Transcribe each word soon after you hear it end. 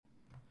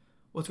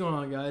What's going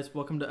on, guys?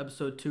 Welcome to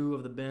episode 2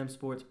 of the BAM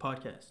Sports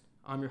Podcast.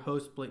 I'm your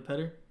host, Blake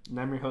Petter. And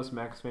I'm your host,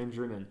 Max Van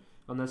Drunen.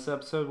 On this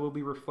episode, we'll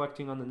be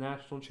reflecting on the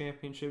national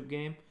championship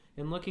game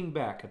and looking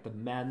back at the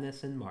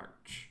madness in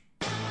March.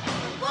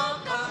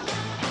 Welcome.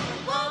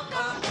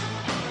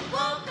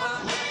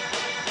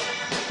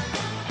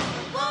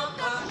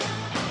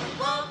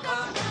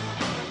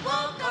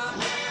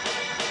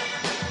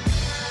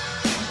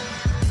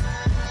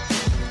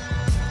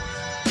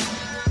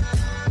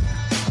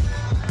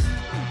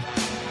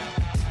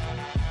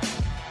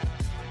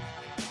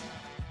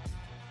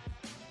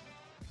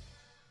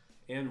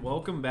 And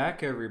welcome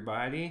back,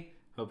 everybody.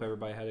 Hope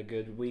everybody had a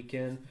good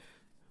weekend.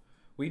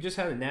 We just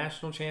had a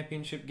national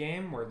championship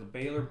game where the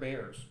Baylor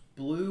Bears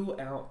blew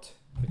out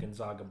the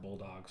Gonzaga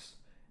Bulldogs,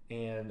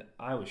 and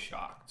I was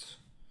shocked.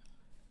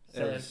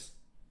 It was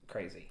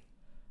crazy.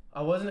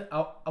 I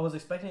was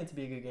expecting it to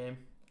be a good game.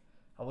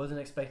 I wasn't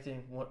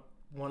expecting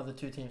one of the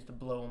two teams to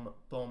blow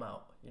them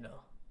out,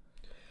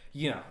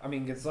 Yeah, I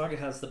mean, Gonzaga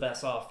has the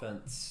best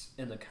offense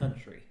in the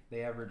country.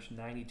 They averaged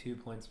 92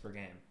 points per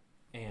game,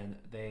 and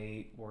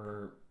they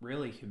were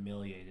really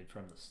humiliated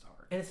from the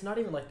start. And it's not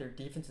even like their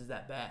defense is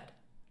that bad.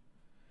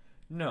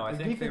 No, I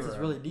their think defense is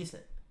really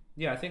decent.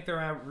 Yeah, I think they're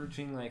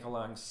averaging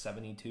allowing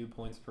 72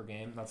 points per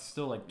game. That's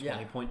still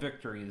 20-point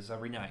victories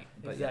every night.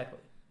 But exactly.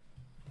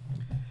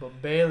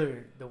 But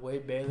Baylor, the way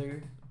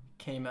Baylor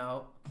came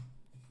out,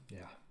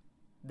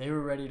 they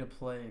were ready to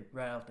play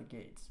right out the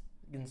gates.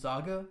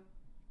 Gonzaga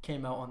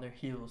came out on their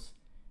heels,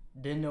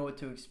 didn't know what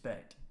to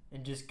expect,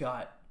 and just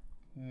got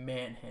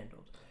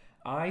manhandled.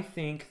 I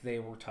think they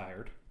were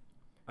tired.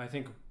 I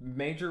think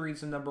major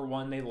reason number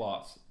one, they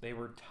lost. They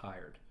were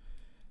tired.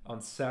 On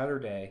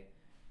Saturday,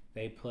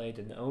 they played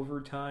an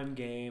overtime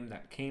game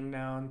that came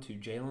down to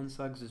Jalen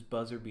Suggs'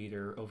 buzzer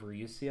beater over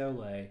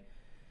UCLA,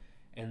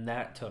 and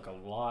that took a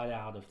lot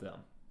out of them.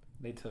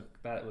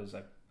 That was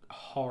a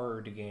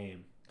hard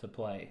game to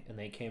play, and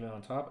they came out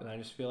on top, and I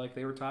just feel like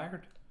they were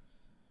tired.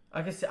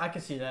 I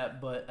can see that,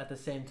 but at the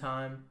same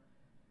time,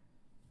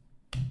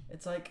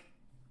 it's like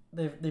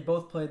they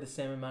both played the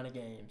same amount of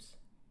games.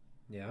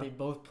 Yeah. They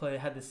both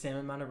had the same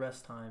amount of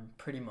rest time,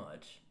 pretty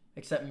much,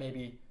 except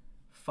maybe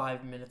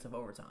 5 minutes of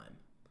overtime.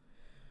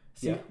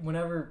 See,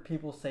 whenever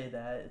people say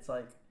that, it's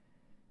like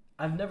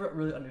I've never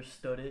really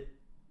understood it.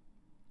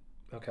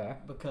 Okay.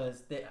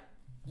 Because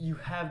you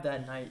have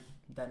that night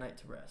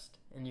to rest,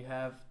 and you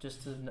have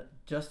just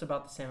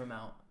about the same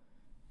amount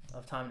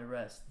of time to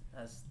rest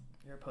as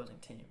your opposing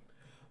team.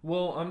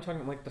 Well, I'm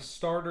talking the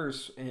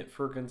starters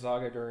for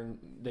Gonzaga during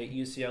the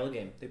UCLA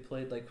game. They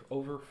played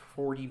over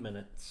 40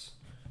 minutes.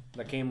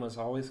 The game was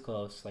always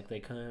close.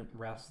 They couldn't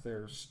rest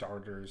their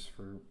starters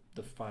for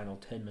the final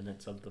 10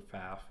 minutes of the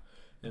half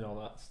and all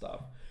that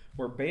stuff.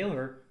 Where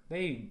Baylor,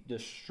 they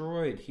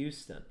destroyed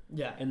Houston.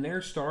 Yeah. And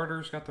their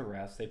starters got the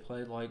rest. They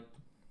played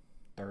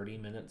 30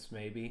 minutes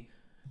maybe.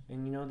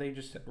 And, they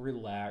just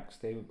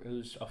relaxed. It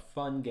was a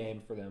fun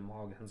game for them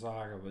while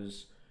Gonzaga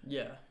was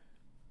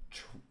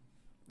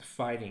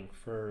fighting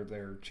for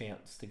their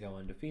chance to go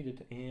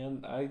undefeated.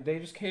 And they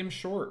just came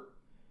short.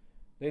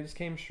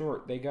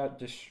 They got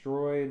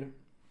destroyed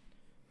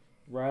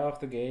right off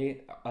the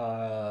gate.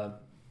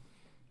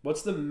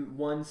 What's the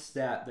one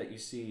stat that you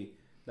see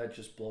that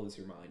just blows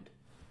your mind?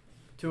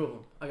 2 of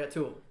them. I got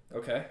 2 of them.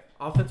 Okay.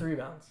 Offensive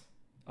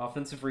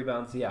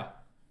rebounds, yeah.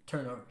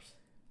 Turnovers.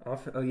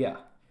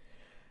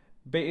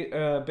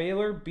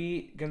 Baylor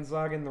beat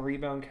Gonzaga in the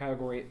rebound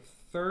category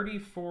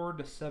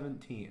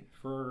 34-17.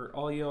 For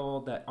all y'all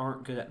that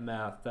aren't good at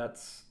math,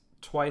 that's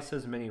twice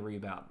as many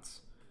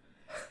rebounds.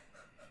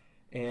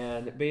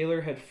 And Baylor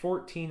had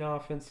 14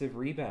 offensive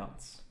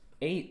rebounds.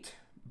 8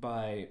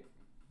 by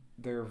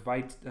their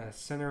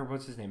center,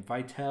 what's his name?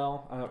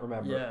 Vital? I don't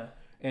remember. Yeah.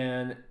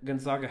 And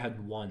Gonzaga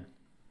had 1.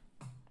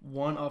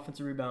 1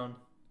 offensive rebound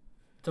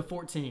to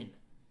 14.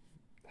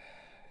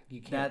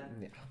 You can't.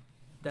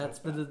 That's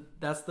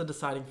the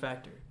deciding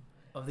factor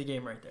of the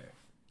game right there.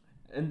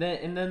 And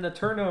then the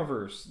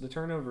turnovers.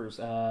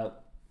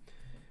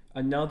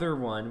 Another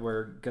one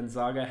where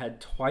Gonzaga had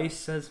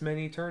twice as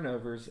many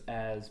turnovers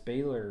as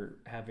Baylor,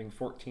 having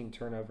 14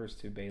 turnovers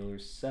to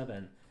Baylor's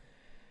 7.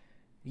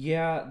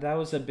 Yeah, that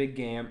was a big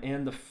game,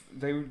 and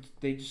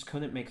they just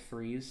couldn't make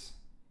threes.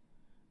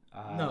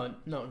 No,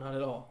 not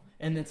at all.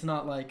 And it's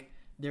not like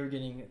they were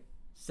getting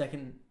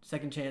second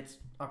chance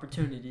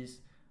opportunities,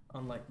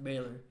 unlike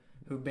Baylor,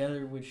 who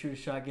Baylor would shoot a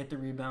shot, get the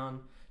rebound,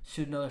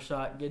 shoot another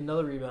shot, get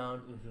another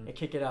rebound, and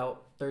kick it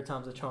out 3rd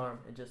time's a charm,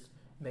 and just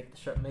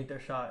make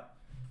their shot,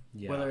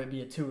 whether it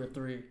be a 2 or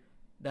 3.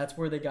 That's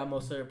where they got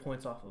most of their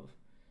points off of.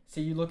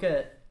 See, you look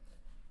at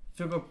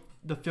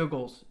the field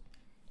goals.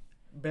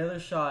 Baylor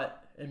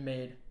shot and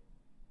made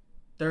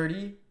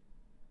 30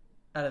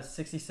 out of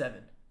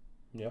 67.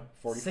 Yeah,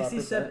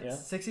 45%.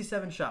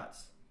 67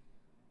 shots.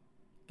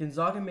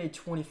 Gonzaga made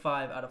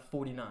 25 out of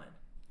 49.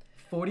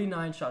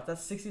 49 shots.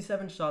 That's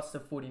 67 shots to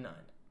 49.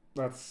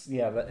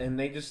 And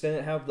they just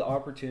didn't have the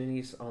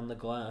opportunities on the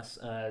glass.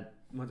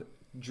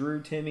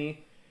 Drew Timme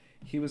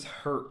He was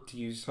hurt.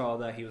 You saw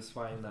that he was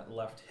fighting that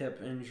left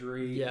hip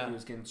injury. Yeah. He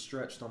was getting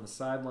stretched on the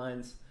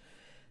sidelines.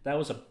 That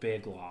was a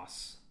big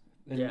loss.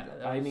 And Yeah,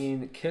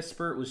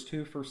 Kispert was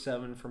 2 for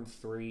 7 from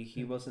 3.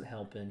 He wasn't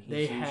helping. He's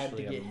They usually had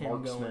to get a him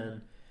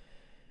marksman.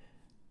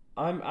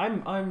 going.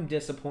 I'm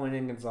disappointed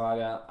in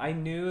Gonzaga. I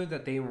knew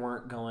that they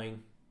weren't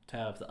going to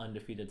have the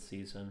undefeated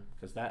season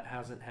because that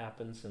hasn't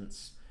happened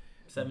since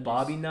 70s.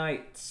 Bobby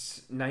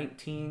Knight's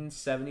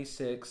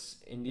 1976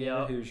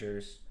 Indiana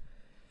Hoosiers,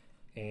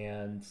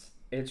 and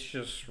it's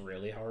just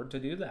really hard to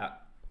do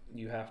that.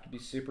 You have to be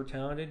super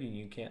talented, and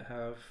you can't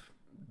have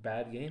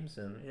bad games.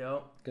 And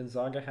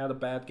Gonzaga had a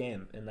bad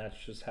game, and that's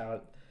just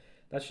how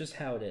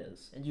it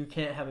is. And you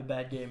can't have a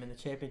bad game in the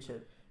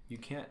championship. You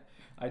can't.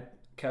 I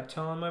kept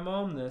telling my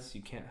mom this.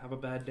 You can't have a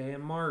bad day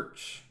in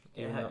March.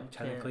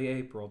 Technically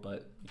April,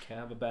 but you can't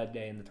have a bad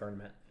day in the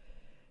tournament.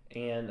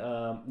 And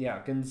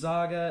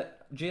Gonzaga,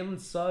 Jalen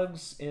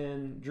Suggs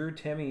and Drew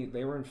Timme,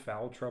 they were in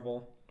foul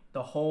trouble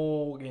the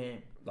whole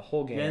game.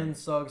 Jalen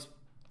Suggs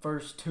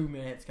first 2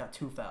 minutes got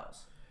 2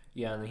 fouls.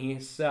 Yeah, and he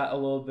sat a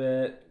little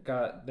bit,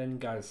 got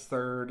his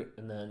third,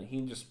 and then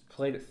he just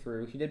played it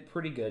through. He did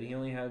pretty good.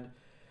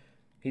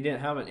 He didn't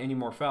have any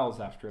more fouls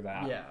after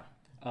that. Yeah.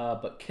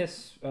 But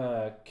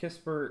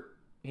Kispert,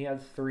 he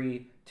had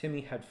 3.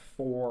 Timme had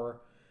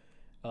 4.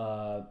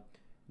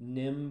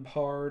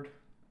 Nimbard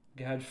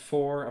had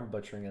 4. I'm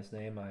butchering his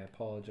name. I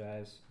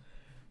apologize.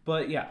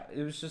 But yeah,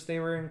 it was just they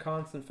were in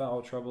constant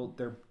foul trouble.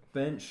 Their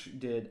bench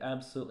did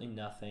absolutely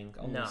nothing.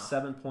 Only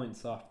 7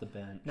 points off the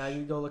bench. Now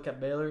you go look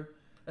at Baylor.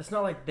 It's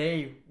not like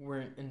they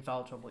weren't in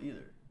foul trouble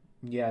either.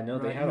 Yeah, no,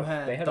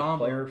 right? they had a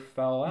player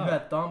foul out. You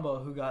had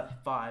Thomba who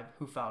got 5,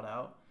 who fouled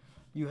out.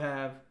 You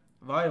have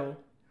Vital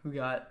who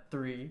got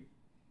 3.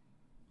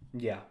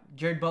 Yeah.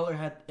 Jared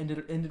Butler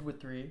ended with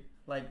 3.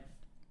 Like,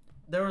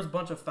 there was a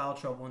bunch of foul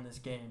trouble in this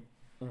game.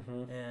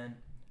 Mm-hmm. And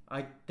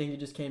I think it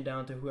just came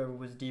down to whoever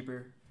was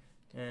deeper.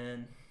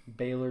 And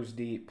Baylor's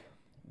deep.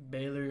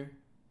 Baylor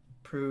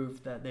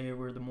proved that they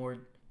were the more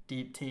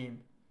deep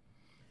team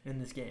in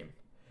this game.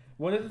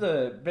 One of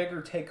the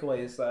bigger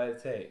takeaways that I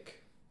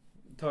take,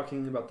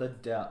 talking about the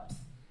depth,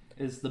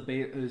 is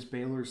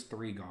Baylor's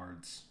 3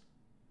 guards.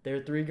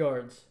 They're 3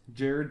 guards.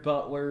 Jared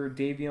Butler,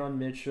 Davion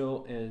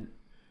Mitchell, and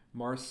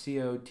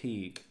Marcio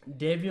Teague.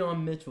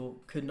 Davion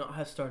Mitchell could not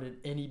have started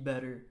any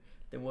better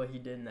than what he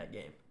did in that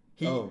game.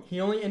 He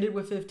only ended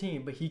with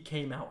 15, but he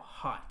came out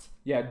hot.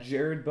 Yeah,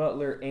 Jared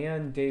Butler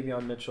and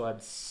Davion Mitchell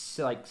had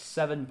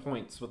 7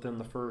 points within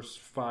the first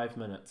 5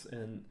 minutes,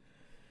 and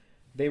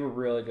they were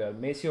really good.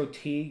 Marcio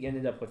Teague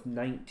ended up with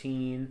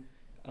 19,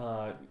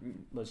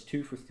 was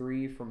 2 for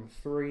 3 from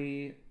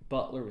 3.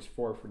 Butler was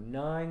 4 for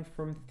 9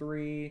 from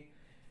 3.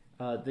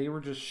 They were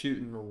just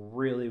shooting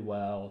really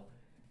well.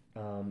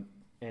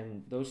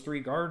 And those 3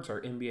 guards are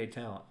NBA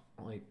talent.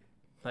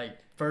 Like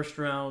first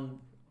round.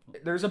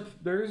 There's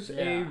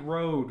a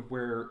road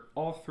where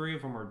all 3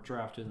 of them are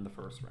drafted in the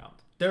first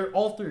round.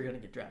 All 3 are going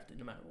to get drafted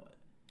no matter what.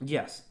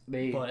 Yes,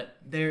 But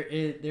there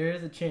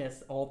is a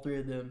chance all 3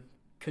 of them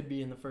could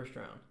be in the first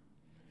round,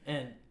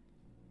 and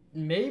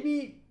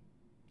maybe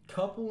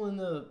couple in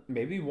the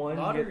one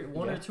lottery,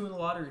 or 2 in the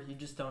lottery. You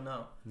just don't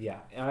know. Yeah,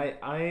 it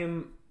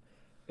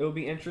will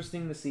be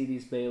interesting to see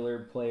these Baylor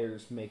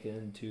players make it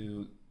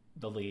into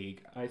the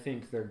league. I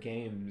think their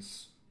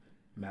games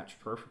match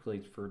perfectly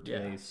for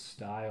today's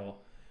style.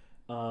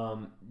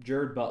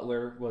 Jared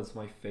Butler was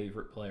my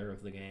favorite player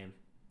of the game.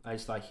 I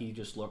just thought he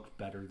just looked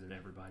better than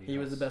everybody else. He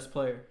was the best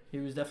player. He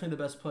was definitely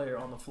the best player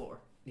on the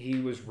floor. He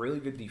was really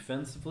good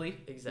defensively,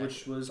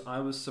 exactly. which I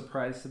was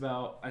surprised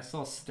about. I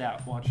saw a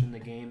stat watching the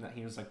game that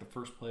he was like the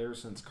first player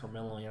since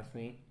Carmelo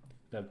Anthony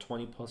to have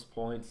 20-plus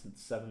points and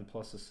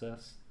 7-plus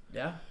assists.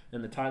 Yeah.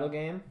 In the title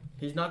game.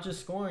 He's not just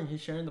scoring;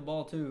 he's sharing the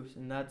ball too,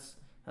 and that's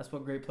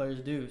what great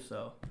players do.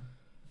 So.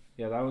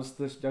 Yeah,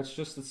 that's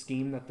just the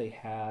scheme that they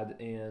had,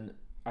 and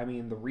I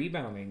mean the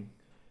rebounding.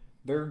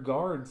 Their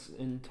guards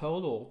in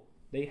total,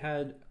 they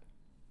had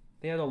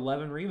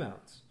 11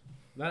 rebounds.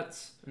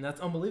 That's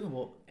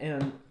unbelievable.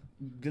 And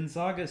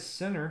Gonzaga's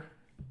center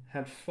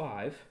had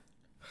 5,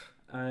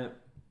 and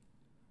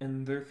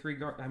their 3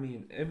 guards. I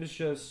mean, it was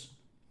just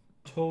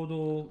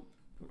total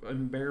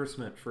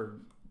embarrassment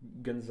for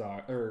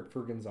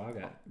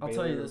Gonzaga. I'll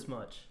tell you this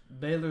much: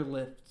 Baylor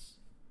lifts.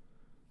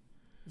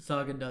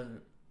 Gonzaga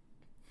doesn't.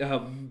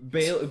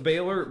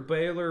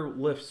 Baylor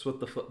lifts with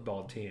the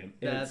football team.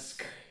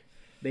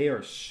 They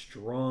are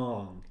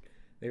strong.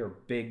 They are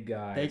big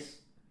guys.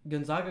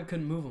 Gonzaga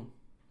couldn't move them.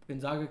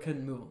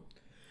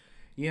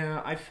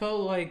 Yeah, I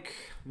felt like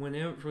when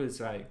it was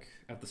like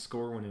at the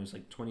score when it was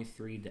like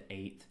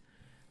 23-8,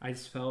 I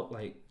just felt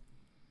like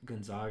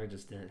Gonzaga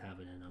just didn't have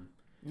it in them.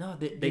 No,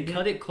 they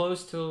cut it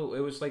close to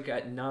it was like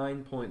at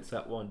 9 points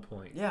at one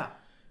point. Yeah,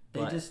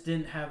 they just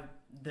didn't have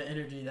the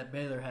energy that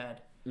Baylor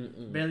had.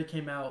 Mm-mm. Baylor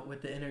came out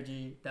with the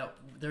energy that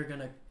they're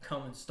gonna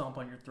come and stomp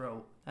on your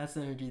throat. That's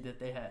the energy that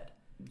they had.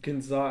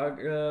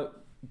 Gonzaga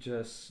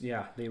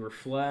they were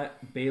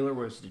flat. Baylor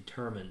was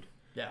determined.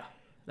 Yeah,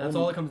 that's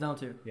all it comes down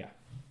to. Yeah,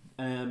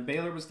 and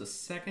Baylor was the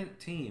second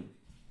team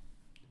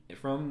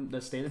from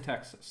the state of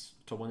Texas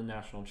to win a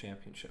national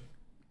championship.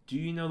 Do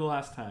you know the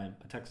last time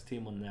a Texas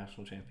team won a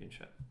national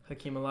championship?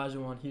 Hakeem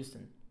Olajuwon,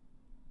 Houston.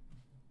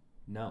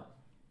 No.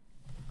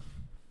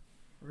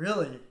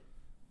 Really?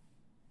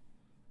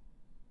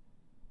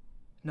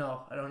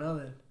 No, I don't know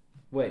then.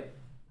 Wait.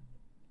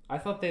 I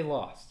thought they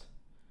lost.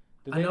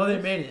 Did I know they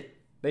lose? made it.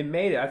 They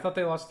made it. I thought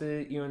they lost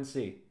to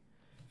UNC.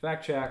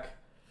 Fact check.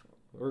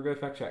 We're going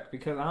to fact check.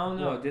 Because I don't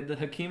know. What? Did the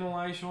Hakeem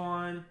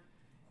Olajuwon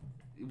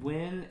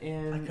win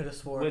I could have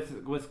swore.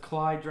 with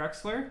Clyde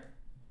Drexler?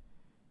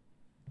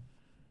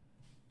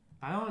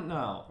 I don't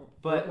know.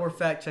 But we're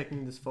fact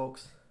checking this,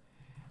 folks.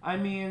 I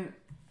mean,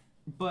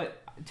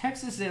 but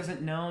Texas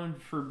isn't known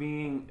for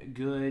being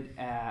good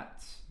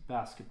at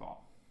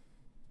basketball.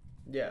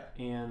 Yeah.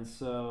 And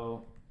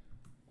so,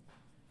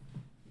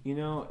 you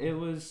know, it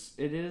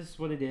is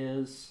what it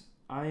is.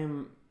 I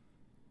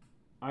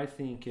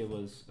think it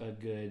was a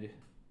good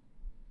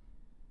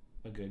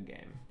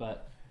game,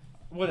 but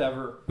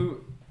whatever.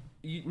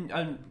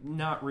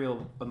 Not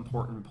real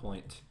important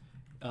point,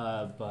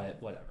 but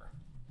whatever.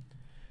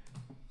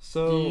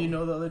 So do you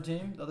know the other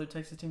team, the other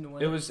Texas team to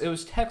win? It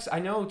was Texas. I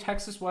know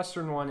Texas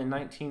Western won in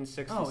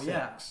 1966. Oh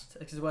yeah,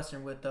 Texas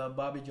Western with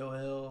Bobby Joe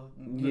Hill.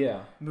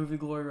 Yeah. Movie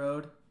Glory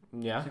Road.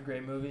 Yeah. It's a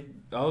great movie.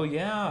 Oh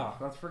yeah,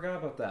 I forgot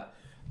about that.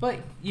 But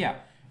yeah,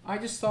 I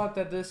just thought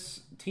that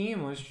this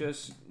team was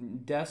just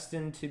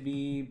destined to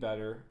be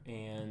better,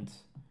 and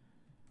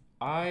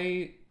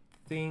I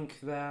think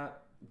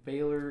that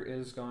Baylor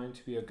is going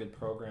to be a good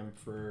program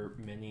for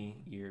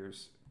many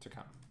years to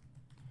come.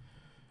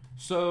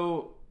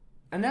 So,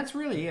 and that's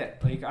really it.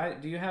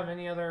 Like, do you have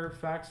any other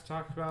facts to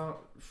talk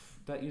about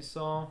that you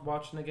saw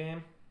watching the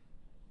game?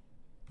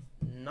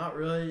 Not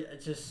really.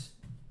 It's just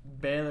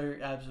Baylor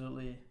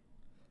absolutely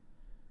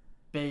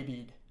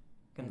babied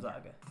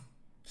Gonzaga.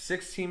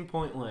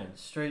 16-point win.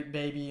 Straight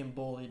baby and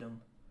bullied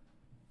them.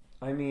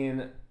 I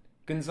mean,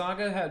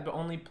 Gonzaga had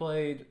only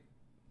played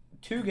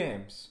 2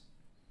 games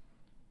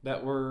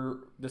that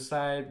were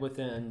decided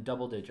within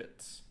double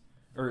digits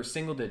or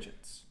single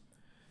digits.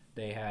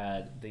 They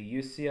had the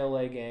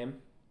UCLA game,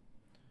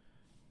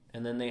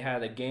 and then they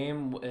had a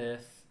game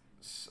with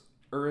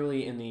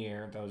early in the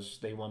year.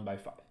 They won by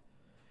 5,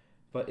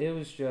 but it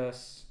was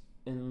just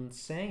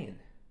insane.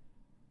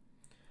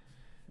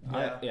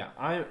 Yeah.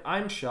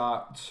 I'm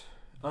shocked.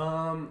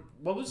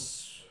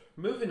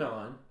 Moving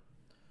on?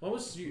 What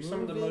was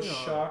some of the most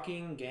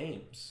shocking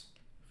games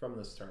from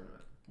this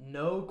tournament?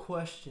 No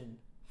question,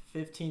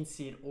 15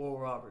 seed Oral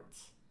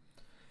Roberts.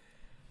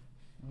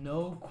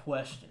 No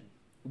question.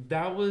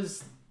 That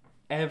was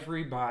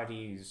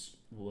everybody's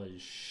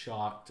was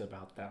shocked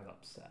about that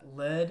upset.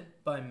 Led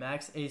by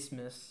Max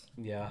Asmus.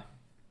 Yeah,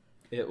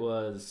 it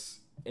was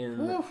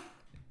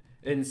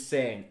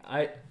insane.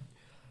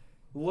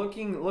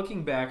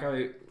 Looking back,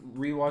 I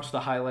rewatched the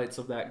highlights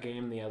of that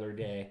game the other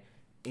day,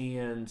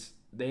 and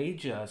they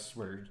just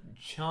were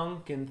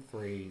chunking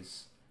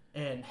threes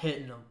and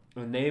hitting them.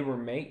 And they were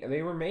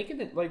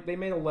making it like they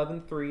made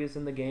 11 threes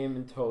in the game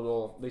in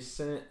total.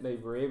 They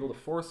were able to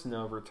force an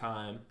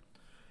overtime,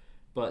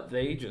 but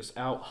they just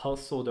out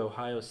hustled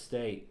Ohio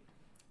State,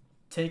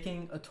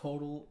 taking a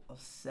total of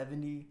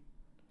 70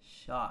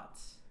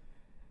 shots.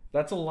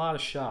 That's a lot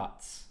of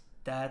shots.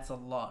 That's a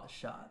lot of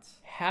shots.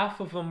 Half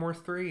of them were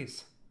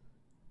threes.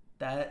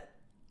 That's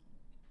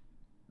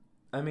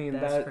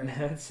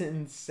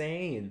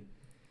insane.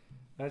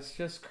 That's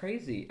just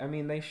crazy. I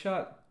mean, they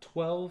shot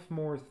 12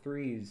 more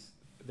threes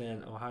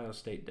than Ohio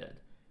State did.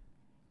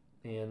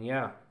 And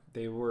yeah,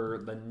 they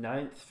were the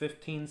 9th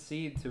 15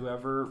 seed to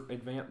ever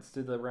advance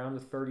to the round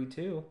of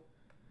 32.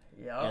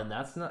 Yeah. And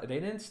they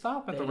didn't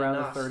stop at the round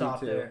of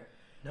 32.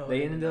 No,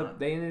 they ended up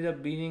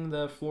beating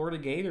the Florida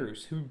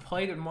Gators, who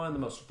played in one of the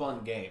most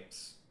fun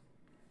games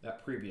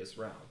that previous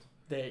round.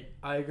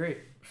 I agree.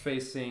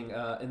 Facing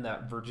in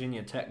that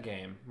Virginia Tech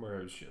game where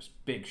it was just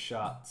big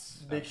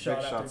shots. Big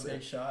shot after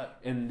big shot.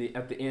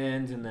 At the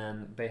end, and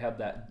then they had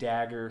that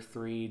dagger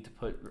 3 to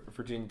put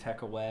Virginia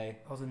Tech away.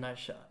 That was a nice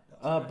shot.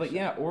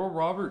 Oral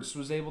Roberts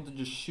was able to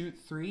just shoot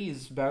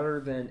threes better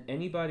than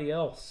anybody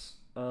else.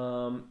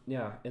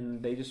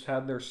 And they just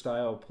had their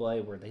style of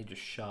play where they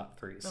just shot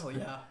threes. Oh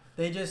yeah,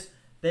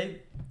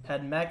 they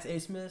had Max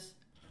Asmus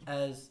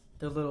as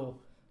their little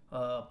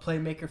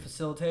playmaker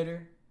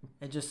facilitator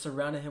and just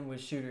surrounded him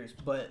with shooters.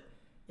 But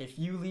if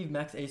you leave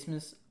Max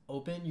Asmus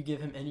open, you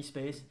give him any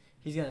space,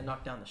 he's gonna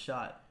knock down the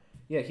shot.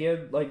 Yeah, he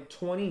had like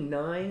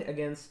 29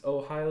 against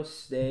Ohio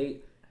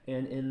State,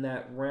 and in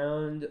that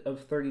round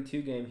of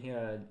 32 game, he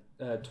had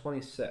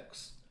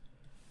 26,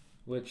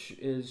 which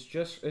is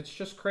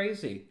just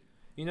crazy.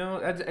 You know,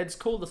 it's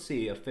cool to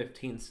see a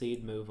 15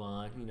 seed move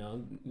on. You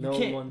know,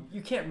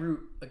 you can't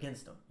root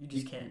against them. You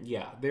just can't.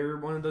 Yeah, they're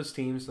one of those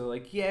teams that are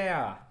like,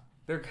 yeah,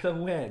 they're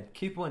gonna win.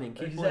 Keep winning.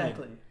 Keep winning.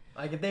 Exactly.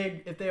 Like if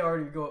they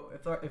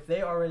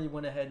already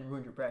went ahead and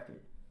ruined your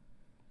bracket,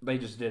 they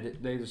just did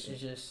it. They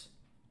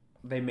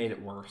made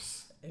it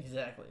worse.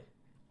 Exactly.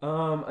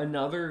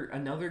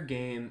 Another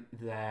game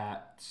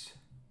that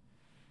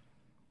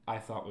I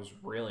thought was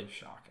really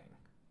shocking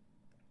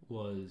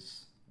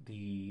was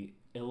the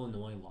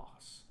Illinois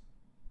loss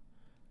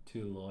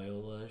to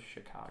Loyola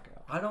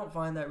Chicago. I don't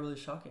find that really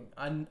shocking.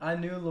 I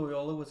knew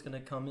Loyola was going to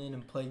come in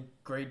and play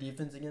great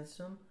defense against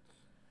them.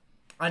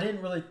 I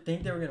didn't really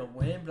think they were going to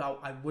win, but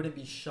I wouldn't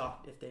be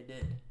shocked if they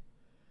did.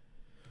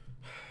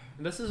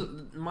 This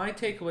is my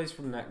takeaways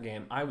from that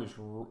game. I was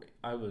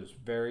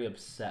very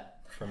upset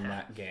from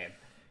that game.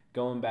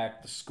 Going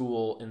back to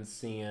school and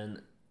seeing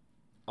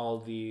all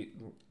the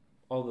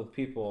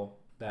people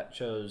that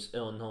chose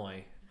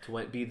Illinois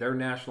to be their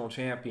national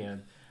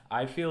champion.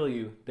 I feel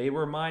you. They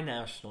were my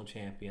national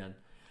champion.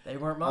 They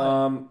weren't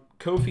mine.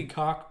 Kofi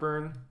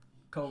Cockburn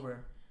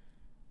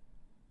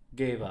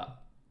gave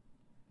up.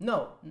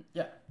 No,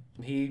 yeah.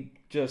 He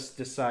just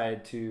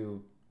decided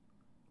to.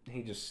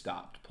 He just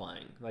stopped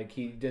playing. Like,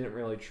 he didn't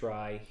really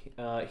try.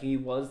 He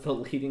was the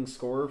leading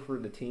scorer for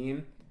the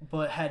team.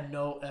 But had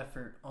no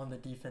effort on the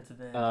defensive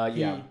end.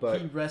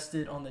 But he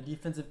rested on the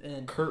defensive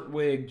end.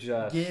 Kurtwig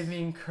just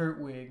giving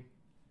Kurtwig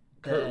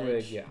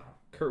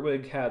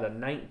Kurtwig had a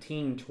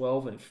 19,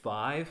 12, and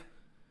 5.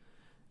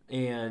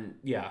 And,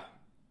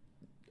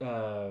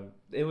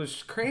 it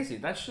was crazy.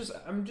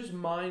 I'm just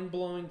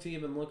mind-blowing to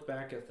even look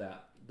back at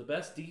that. The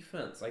best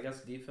defense. I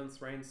guess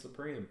defense reigns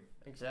supreme.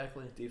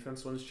 Exactly.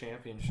 Defense wins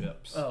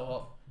championships. Oh,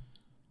 well.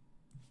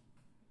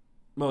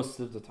 Most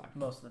of the time.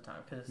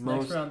 Because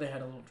next round they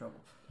had a little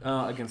trouble.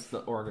 Against the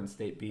Oregon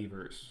State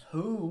Beavers.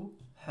 Who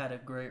had a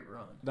great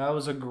run. That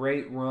was a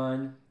great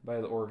run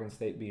by the Oregon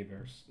State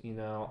Beavers. You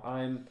know,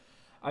 I'm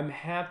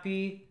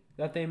happy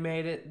that they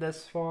made it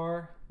this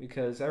far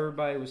because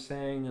everybody was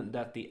saying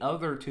that the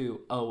other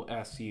two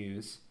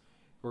OSUs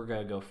were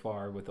going to go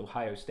far with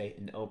Ohio State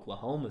and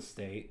Oklahoma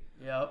State.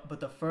 Yeah, but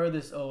the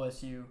furthest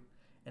OSU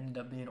ended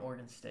up being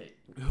Oregon State.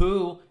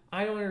 Who,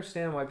 I don't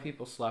understand why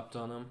people slept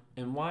on them.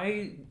 And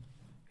why,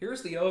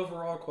 here's the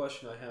overall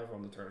question I have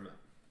on the tournament.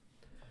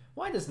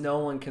 Why does no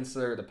one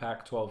consider the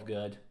Pac-12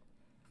 good?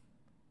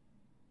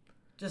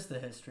 Just the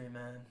history,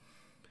 man.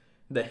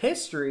 The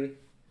history?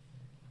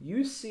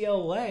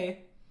 UCLA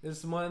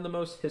is one of the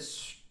most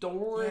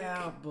historic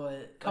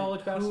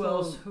college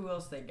basketball. Who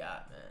else they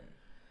got, man?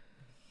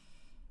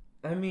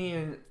 I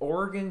mean,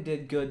 Oregon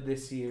did good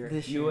this year.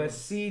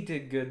 USC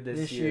did good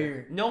this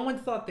year. No one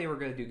thought they were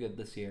going to do good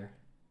this year.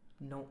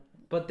 No.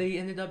 But they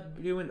ended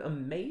up doing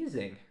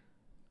amazing.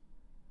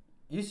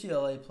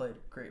 UCLA played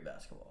great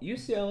basketball.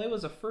 UCLA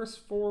was a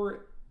first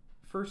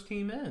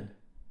team in.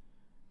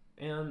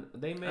 And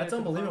they made That's it to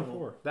unbelievable. Final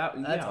Four.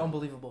 That's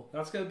unbelievable.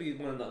 That's going to be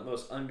one of the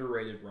most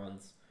underrated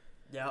runs.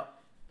 Yeah.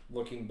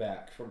 Looking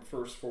back from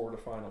first four to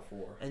Final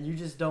Four. And you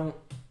just don't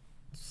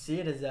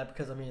see it as that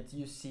because, I mean, it's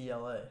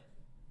UCLA.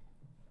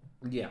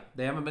 Yeah,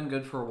 they haven't been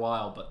good for a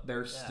while, but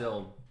they're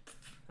still.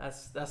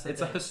 It's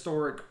a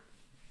historic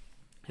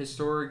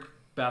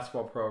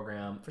basketball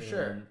program for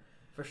sure.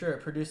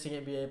 Producing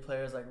NBA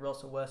players like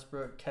Russell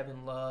Westbrook,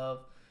 Kevin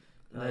Love,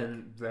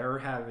 and they're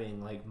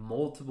having like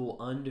multiple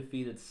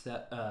undefeated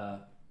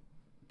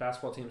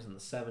basketball teams in the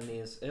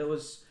 70s. It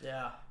was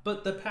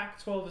but the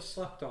Pac-12 is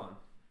slept on,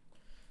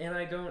 and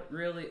I don't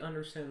really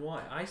understand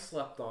why. I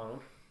slept on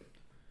them.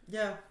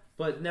 Yeah,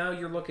 but now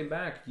you're looking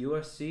back,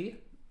 USC.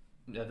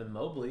 Evan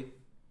Mobley,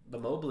 the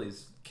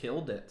Mobleys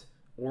killed it.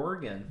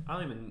 Oregon,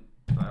 I don't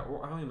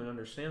even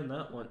understand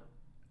that one.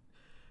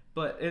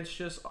 But it's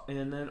just,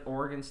 and then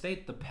Oregon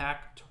State, the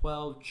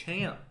Pac-12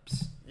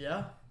 champs.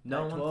 Yeah.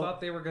 No one thought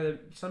they were gonna.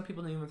 Some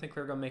people didn't even think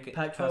they were gonna make it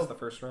past the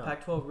first round.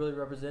 Pac-12 really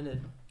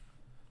represented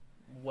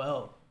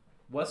well.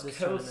 West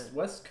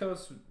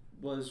Coast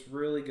was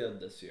really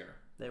good this year.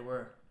 They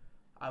were.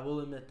 I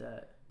will admit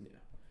that.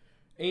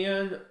 Yeah.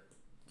 And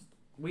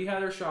we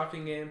had our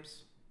shocking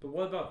games. But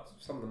what about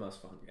some of the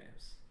most fun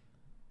games?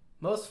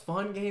 Most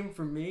fun game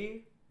for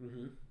me?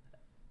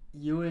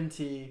 UNT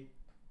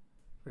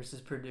versus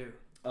Purdue.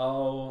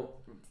 Oh.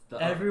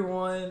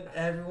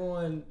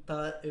 Everyone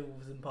thought it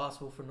was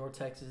impossible for North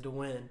Texas to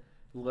win.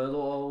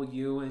 Little old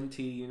UNT,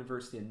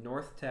 University of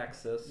North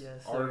Texas.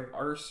 Yes, sir.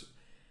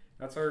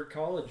 That's our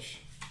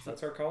college.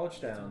 That's our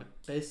college town.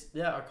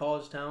 Our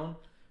college town.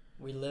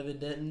 We live in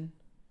Denton.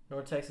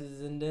 North Texas is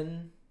in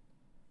Denton.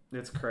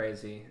 It's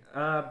crazy.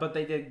 But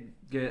they did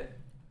get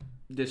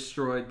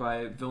destroyed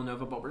by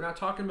Villanova, but we're not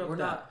talking about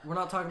that. We're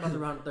not talking about the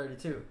round of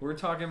 32. We're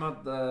talking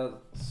about the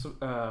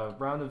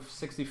round of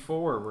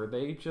 64, where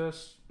they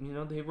just,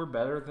 they were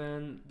better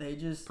than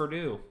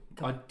Purdue,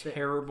 a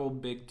terrible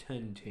Big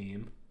Ten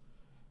team.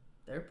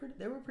 They were pretty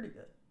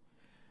good.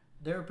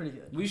 They were pretty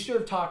good. We should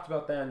have talked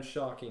about that in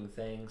shocking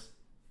things.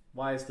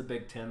 Why is the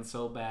Big Ten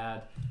so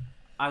bad?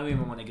 I don't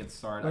even want to get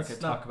started. I could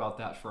talk about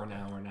that for an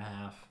hour and a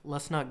half.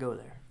 Let's not go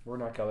there. We're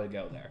not going to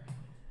go there.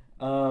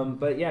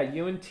 But yeah,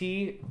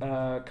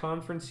 UNT,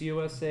 Conference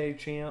USA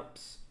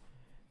champs,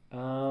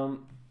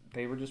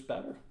 they were just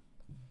better.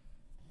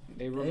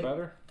 They were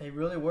better. They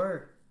really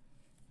were.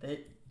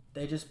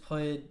 They just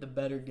played the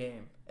better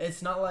game.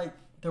 It's not like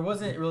there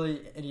wasn't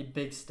really any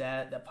big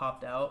stat that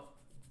popped out.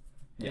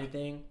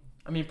 Anything.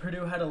 I mean,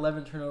 Purdue had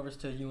 11 turnovers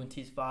to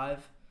UNT's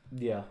 5.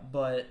 Yeah.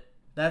 But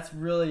that's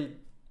really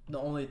the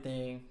only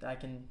thing that I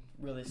can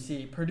really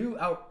see. Purdue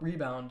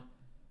out-rebound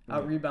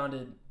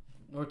out-rebounded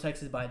North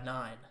Texas by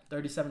 9,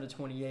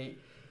 37-28,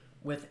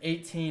 with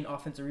 18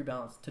 offensive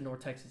rebounds to North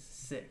Texas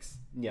 6.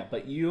 Yeah,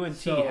 but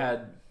UNT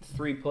had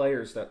 3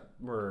 players that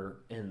were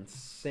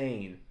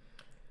insane.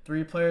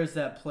 3 players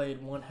that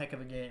played one heck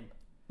of a game.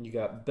 You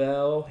got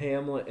Bell,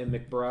 Hamlet, and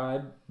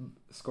McBride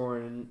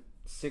scoring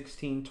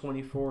 16,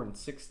 24, and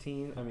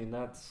 16. I mean,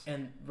 that's...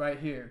 And right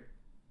here,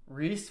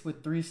 Reese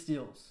with 3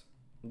 steals.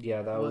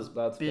 Yeah,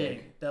 that's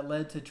big. That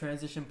led to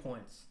transition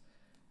points.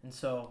 And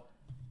so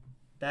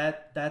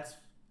that's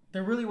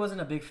there really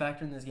wasn't a big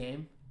factor in this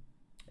game.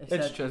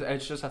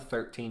 It's just a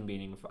 13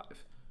 beating 5.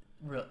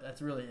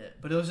 That's really it.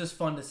 But it was just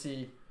fun to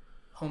see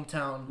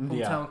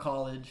hometown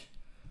college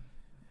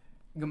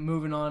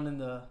moving on in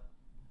the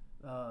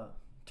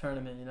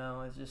tournament.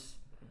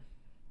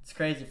 It's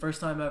crazy.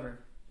 First time ever.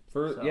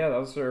 Yeah, that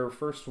was their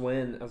first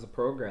win as a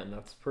program.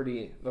 That's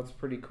pretty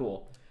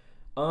cool.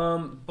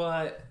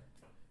 But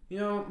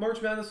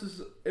March Madness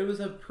was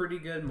a pretty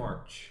good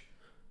March.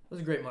 It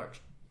was a great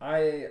March.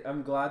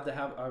 I'm glad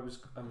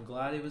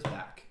it was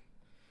back.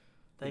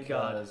 Thank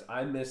God. Because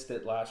I missed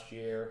it last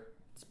year.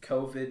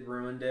 COVID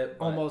ruined it.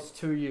 Almost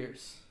 2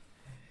 years.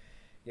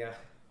 Yeah.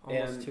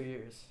 Almost 2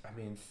 years. I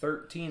mean,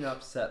 13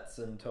 upsets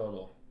in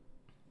total.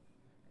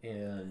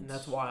 And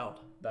that's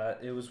wild.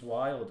 It was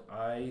wild.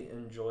 I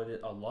enjoyed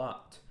it a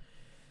lot.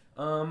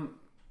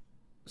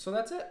 So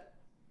that's it.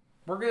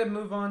 We're going to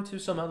move on to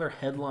some other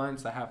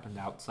headlines that happened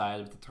outside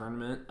of the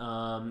tournament.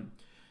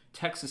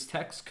 Texas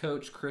Tech's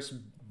coach Chris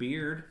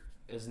Beard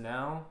is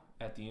now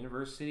at the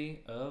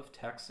University of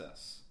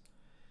Texas.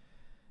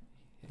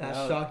 That's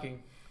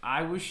shocking.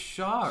 I was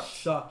shocked.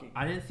 Shocking.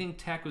 I didn't think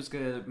Tech was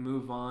going to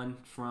move on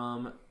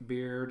from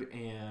Beard,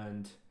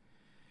 and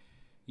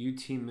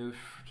UT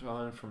moved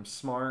on from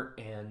Smart,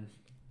 and,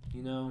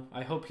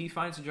 I hope he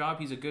finds a job.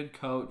 He's a good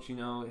coach.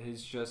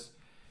 He's just...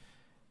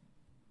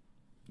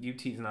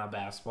 UT's not a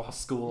basketball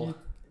school.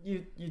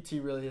 UT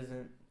really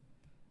isn't.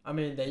 I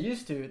mean, they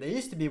used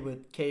to be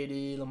with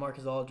KD,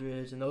 LaMarcus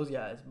Aldridge, and those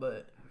guys,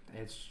 but...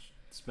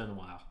 It's been a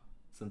while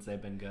since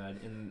they've been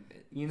good, and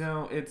it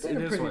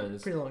is what it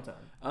is. Pretty long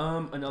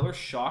time. Another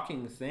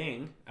shocking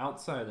thing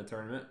outside of the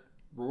tournament: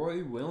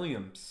 Roy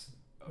Williams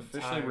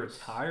officially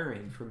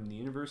retiring from the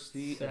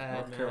University of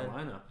North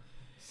Carolina.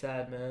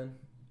 Sad, man.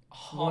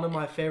 One of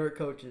my favorite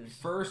coaches.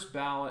 First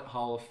ballot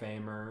Hall of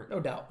Famer. No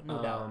doubt.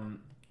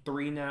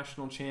 3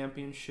 national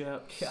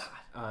championships. God.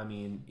 I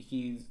mean,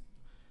 he's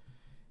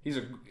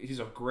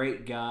a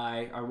great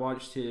guy. I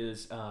watched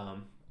his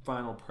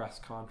final press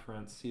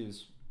conference. He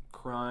was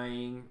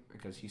crying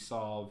because he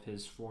saw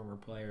his former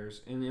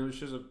players, and it was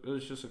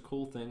just a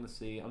cool thing to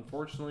see.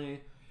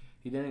 Unfortunately,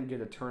 he didn't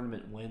get a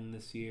tournament win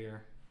this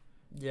year.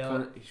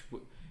 Yeah,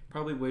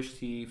 probably wished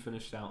he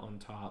finished out on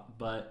top,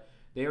 but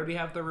they already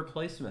have their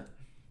replacement.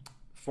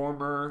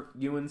 Former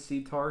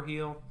UNC Tar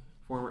Heel,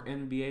 former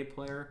NBA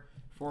player,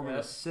 former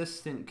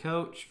assistant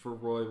coach for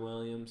Roy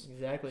Williams.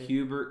 Exactly.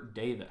 Hubert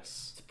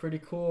Davis. It's pretty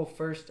cool.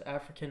 First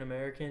African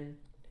American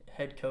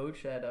head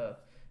coach at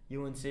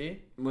UNC.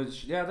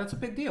 That's a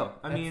big deal.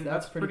 I mean,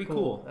 that's pretty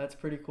cool. That's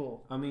pretty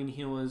cool. I mean,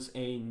 he was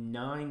a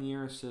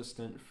 9-year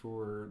assistant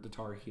for the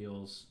Tar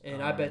Heels.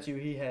 And I bet you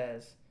he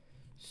has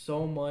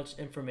so much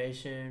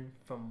information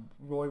from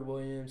Roy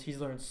Williams. He's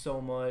learned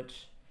so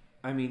much.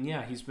 I mean,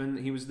 yeah,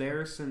 he was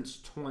there since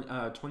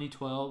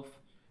 2012.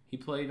 He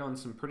played on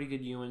some pretty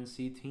good UNC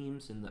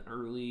teams in the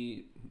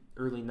early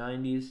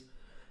 90s.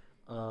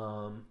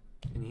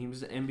 And he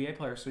was an NBA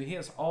player, so he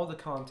has all the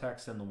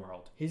context in the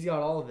world. He's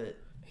got all of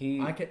it.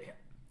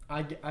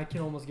 I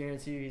can almost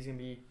guarantee you he's gonna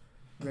be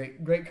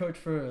great coach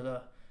for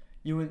the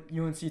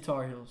UNC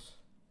Tar Heels.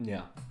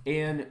 Yeah,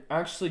 and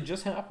actually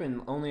just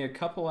happened only a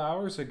couple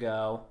hours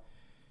ago.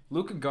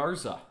 Luka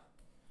Garza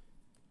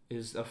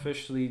is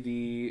officially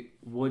the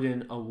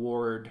Wooden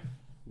Award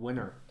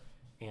winner,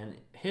 and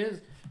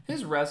his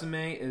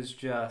resume is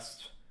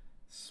just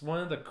one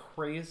of the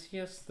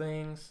craziest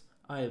things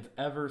I have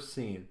ever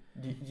seen.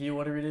 Do you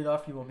want to read it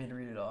off? You want me to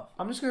read it off?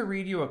 I'm just going to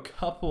read you a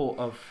couple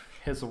of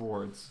his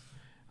awards.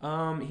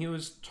 He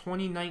was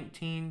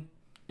 2019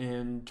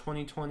 and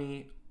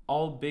 2020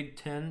 All Big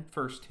Ten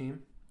first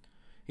team.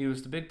 He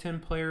was the Big Ten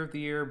Player of the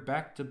Year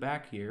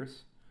back-to-back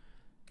years.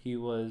 He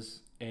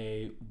was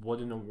a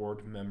Wooden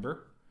Award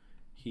member.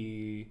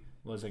 He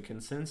was a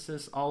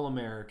consensus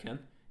All-American.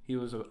 He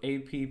was an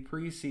AP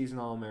preseason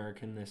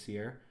All-American this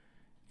year.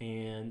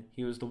 And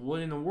he was the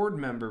Wooden Award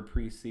member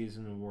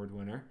preseason award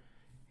winner.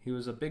 He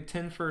was a Big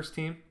Ten first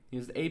team. He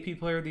was the AP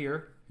Player of the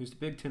Year. He was the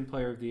Big Ten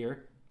Player of the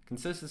Year.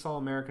 Consensus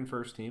All-American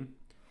first team.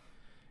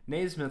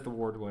 Naismith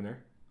Award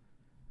winner.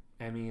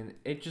 I mean,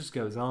 it just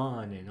goes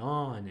on and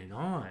on and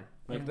on.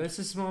 Like, this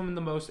is one of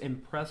the most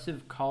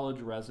impressive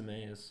college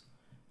resumes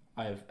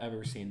I have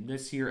ever seen.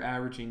 This year,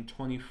 averaging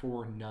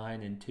 24,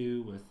 9, and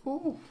 2 with...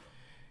 Ooh.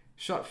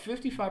 Shot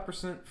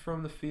 55%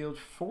 from the field,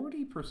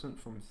 40%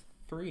 from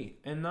 3,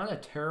 and not a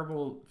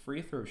terrible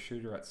free throw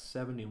shooter at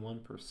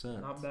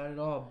 71%. Not bad at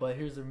all, but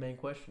here's the main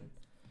question.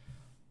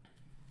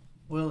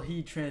 Will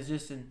he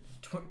transition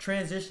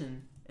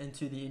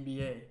into the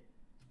NBA?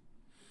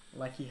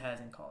 like he has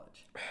in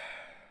college?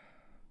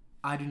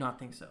 I do not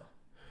think so.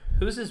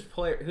 Who's his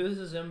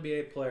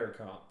NBA player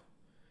comp?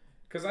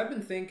 Because I've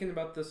been thinking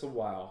about this a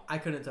while. I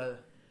couldn't tell you.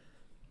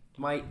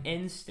 My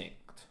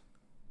instinct.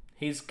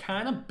 He's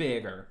kind of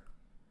bigger,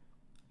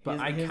 but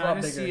He's I a lot kind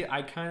of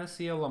bigger.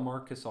 see a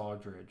LaMarcus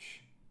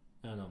Aldridge.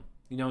 I don't know.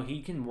 You know,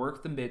 he can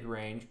work the mid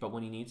range, but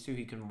when he needs to,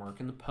 he can work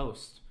in the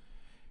post.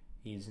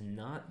 He's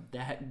not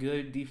that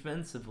good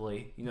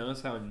defensively. You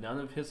notice how none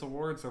of his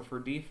awards are for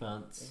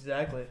defense.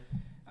 Exactly.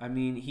 I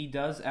mean, he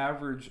does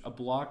average a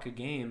block a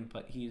game,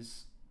 but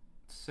he's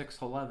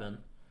 6'11".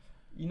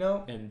 You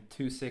know, and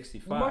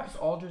 265.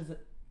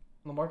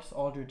 LaMarcus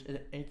Aldridge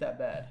ain't that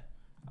bad.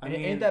 I It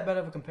mean, ain't that bad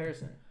of a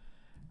comparison.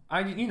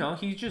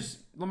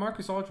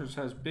 LaMarcus Aldridge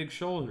has big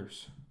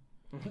shoulders,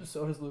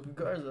 So does Luka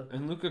Garza.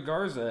 and Luka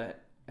Garza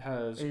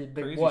has He's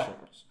big crazy what?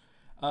 shoulders.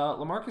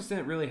 LaMarcus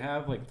didn't really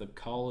have like the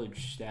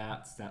college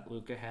stats that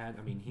Luka had.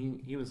 I mean,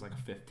 he was like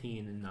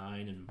 15 and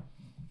 9 and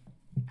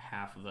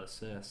half of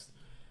assists.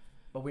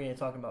 But we ain't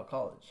talking about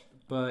college.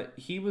 But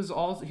he was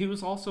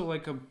also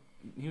like a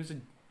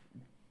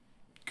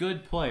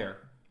good player,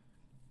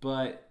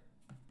 but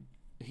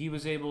he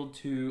was able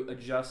to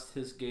adjust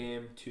his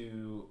game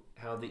to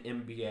how the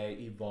NBA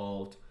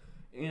evolved,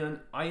 and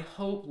I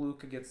hope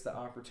Luka gets the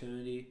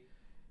opportunity.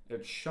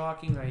 It's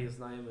shocking that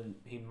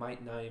he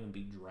might not even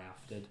be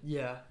drafted,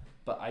 Yeah.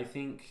 but I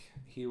think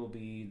he will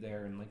be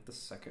there in like the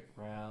second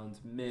round,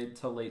 mid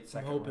to late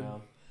second hoping.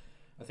 round.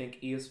 I think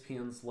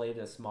ESPN's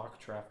latest mock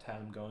draft had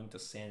him going to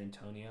San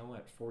Antonio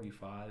at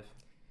 45.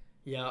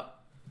 Yeah.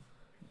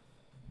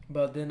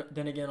 But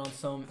then again, on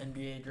some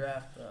NBA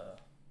draft,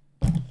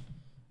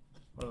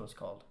 what are those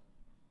called?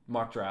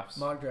 Mock drafts.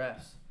 Mock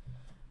drafts.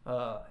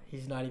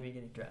 He's not even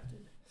getting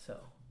drafted. So,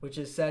 which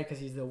is sad because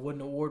he's the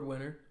Wooden Award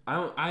winner.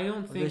 I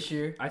don't think this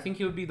year. I think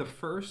he would be the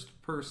first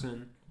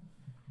person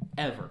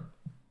ever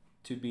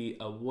to be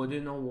a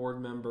Wooden Award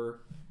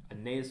member, a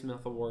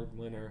Naismith Award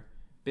winner,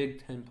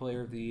 Big Ten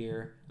Player of the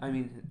Year. I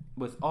mean,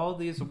 with all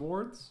these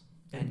awards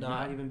and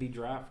not even be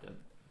drafted.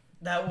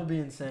 That will be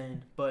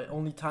insane, but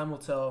only time will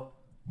tell.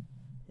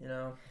 You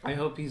know. I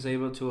hope he's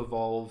able to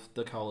evolve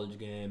the college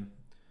game,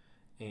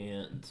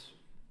 and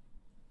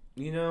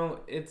you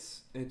know,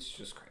 it's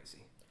just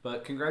crazy.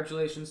 But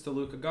congratulations to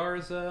Luka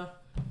Garza.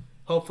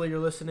 Hopefully you're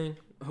listening.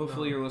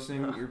 Hopefully you're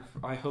listening.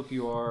 I hope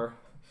you are.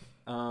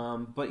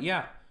 But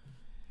yeah,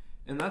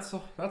 and that's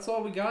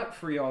all we got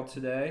for y'all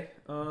today.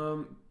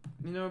 You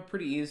know,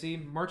 pretty easy.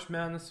 March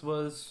Madness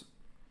was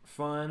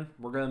fun.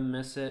 We're gonna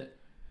miss it.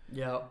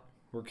 Yeah.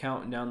 We're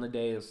counting down the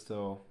days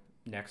till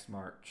next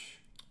March.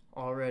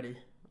 Already.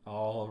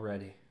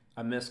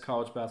 I miss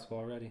college basketball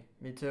already.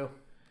 Me too.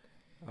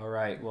 All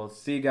right. Well,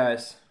 see you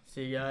guys.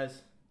 See you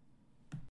guys.